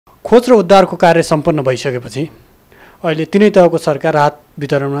खोज र उद्धारको कार्य सम्पन्न भइसकेपछि अहिले तिनै तहको सरकार राहत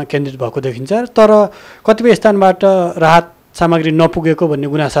वितरणमा केन्द्रित भएको देखिन्छ, तर कतिपय स्थानबाट राहत सामग्री नपुगेको भन्ने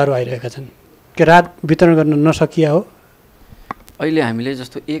गुनासाहरू आइरहेका छन्। के राहत वितरण गर्न नसकिया हो? अहिले हामीले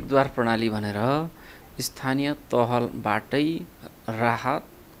जस्तो एकद्वार प्रणाली भनेर स्थानीय तहबाटै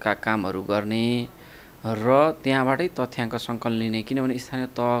राहतका कामहरू गर्ने र त्यहाँबाटै तथ्याङ्क सङ्कलन लिने, किनभने स्थानीय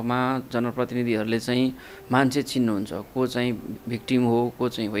तहमा जनप्रतिनिधिहरूले चाहिँ मान्छे चिन्नुहुन्छ, को चाहिँ भिक्टिम हो को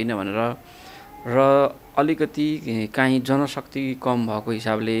चाहिँ होइन भनेर, र अलिकति काहीँ जनशक्ति कम भएको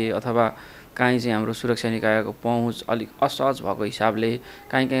हिसाबले अथवा काहीँ चाहिँ हाम्रो सुरक्षा निकायको पहुँच अलिक असहज भएको हिसाबले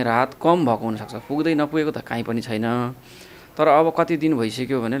काहीँ राहत कम भएको हुनसक्छ। पुग्दै नपुगेको त काहीँ पनि छैन। तर अब कति दिन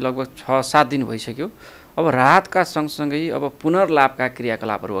भइसक्यो भने लगभग 6-7 दिन भइसक्यो। अब राहतका सँगसँगै अब पुनर्लाभका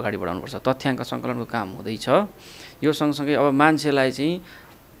क्रियाकलापहरू अगाडि बढाउनुपर्छ। तथ्याङ्क सङ्कलनको काम हुँदैछ। यो सँगसँगै अब मान्छेलाई चाहिँ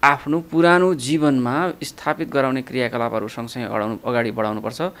आफ्नो पुरानो जीवनमा स्थापित गराउने क्रियाकलापहरू सँगसँगै अगाडि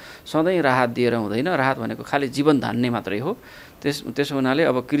बढाउनुपर्छ। सधैँ राहत दिएर हुँदैन। राहत भनेको खालि जीवन धान्ने मात्रै हो। त्यसो हुनाले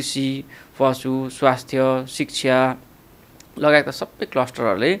अब कृषि, पशु, स्वास्थ्य, शिक्षा लगायतका सबै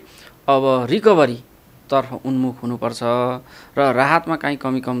क्लस्टरहरूले अब रिकभरी तर्फ उन्मुख हुनुपर्छ र राहतमा काहीँ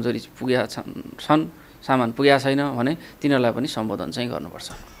कमी कमजोरी पुगेका छन्, सामान पुगेको छैन भने तिनीहरूलाई पनि सम्बोधन चाहिँ गर्नुपर्छ।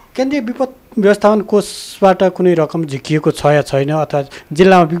 केन्द्रीय विपद व्यवस्थापन कोषबाट कुनै रकम झिकिएको छ या छैन, अथवा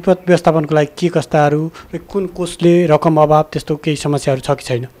जिल्लामा विपद व्यवस्थापनको लागि के कस्ताहरू र कुन कोषले रकम अभाव त्यस्तो केही समस्याहरू छ कि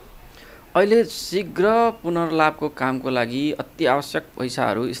छैन? अहिले शीघ्र पुनर्लाभको कामको लागि अति आवश्यक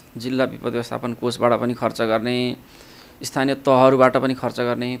पैसाहरू जिल्ला विपद व्यवस्थापन कोषबाट पनि खर्च गर्ने, स्थानीय तहहरूबाट पनि खर्च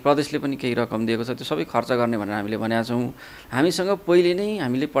गर्ने, प्रदेशले पनि केही रकम दिएको छ, त्यो सबै खर्च गर्ने भनेर हामीले भनेका छौँ। हामीसँग पहिले नै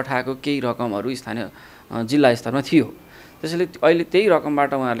हामीले पठाएको केही रकमहरू स्थानीय जिल्ला स्तरमा थियो। त्यसैले अहिले त्यही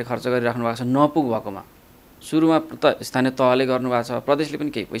रकमबाट उहाँहरूले खर्च गरिराख्नु भएको छ। नपुग भएकोमा सुरुमा त स्थानीय तहले गर्नुभएको छ, प्रदेशले पनि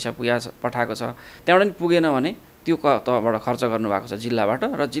केही पैसा पठाएको छ, त्यहाँबाट पनि पुगेन भने त्यो तहबाट खर्च गर्नुभएको छ जिल्लाबाट,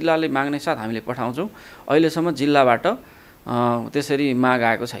 र जिल्लाले माग्ने साथ हामीले पठाउँछौँ। अहिलेसम्म जिल्लाबाट त्यसरी माग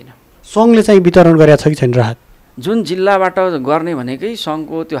आएको छैन। सङ्घले चाहिँ वितरण गरेको छ कि छैन राहत? जुन जिल्लाबाट गर्ने भनेकै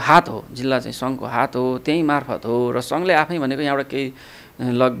सङ्घको त्यो हात हो, जिल्ला चाहिँ सङ्घको हात हो, त्यही मार्फत हो। र सङ्घले आफै भनेको यहाँबाट केही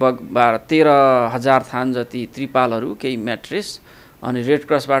लगभग 13,000 थान जति त्रिपालहरू, केही म्याट्रेस, अनि रेड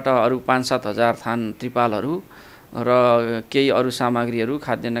क्रसबाट अरू 5-7 हजार थान त्रिपालहरू र केही अरू सामग्रीहरू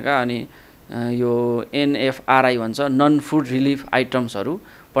खाद्यान्नका, अनि यो NFRI भन्छ नन फुड रिलिफ आइटम्सहरू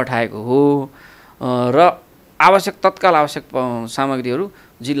पठाएको हो। र तत्काल आवश्यक सामग्रीहरू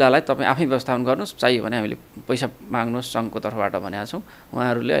जिल्लालाई तपाईँ आफै व्यवस्थापन गर्नुहोस्, चाहियो भने हामीले पैसा माग्नुहोस् सङ्घको तर्फबाट भनेका छौँ।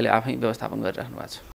 उहाँहरूले अहिले आफै व्यवस्थापन गरिराख्नु भएको छ।